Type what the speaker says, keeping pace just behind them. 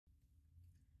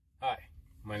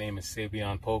My name is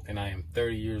Savion Polk, and I am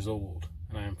 30 years old,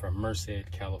 and I am from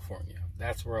Merced, California.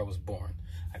 That's where I was born.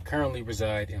 I currently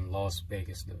reside in Las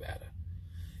Vegas, Nevada.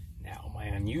 Now, my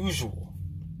unusual,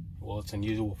 well, it's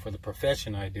unusual for the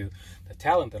profession I do, the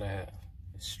talent that I have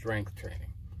is strength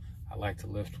training. I like to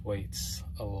lift weights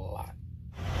a lot.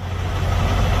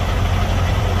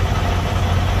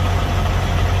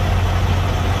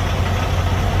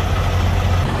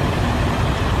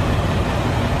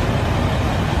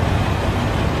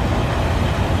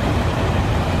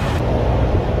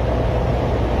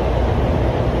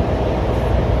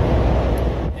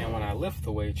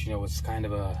 The weights, it's kind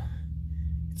of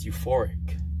it's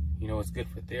euphoric. It's good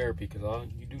for therapy because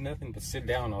you do nothing but sit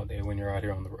down all day when you're out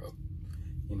here on the road.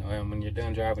 And when you're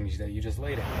done driving each day, you just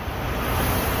lay down.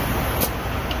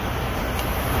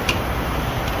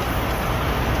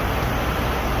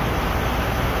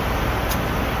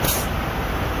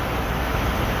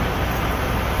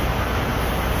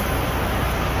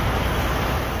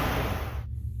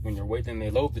 When you're waiting, they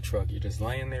load the truck. You're just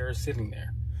laying there or sitting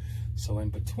there. So in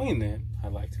between then, I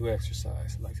like to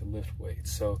exercise. I like to lift weights.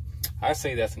 So I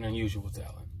say that's an unusual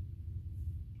talent.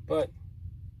 But,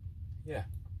 yeah.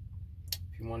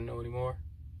 If you want to know any more,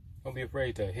 don't be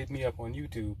afraid to hit me up on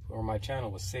YouTube or my channel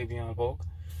with Savion Polk.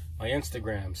 My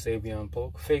Instagram, Savion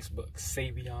Polk. Facebook,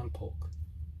 Savion Polk.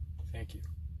 Thank you.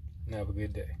 And have a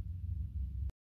good day.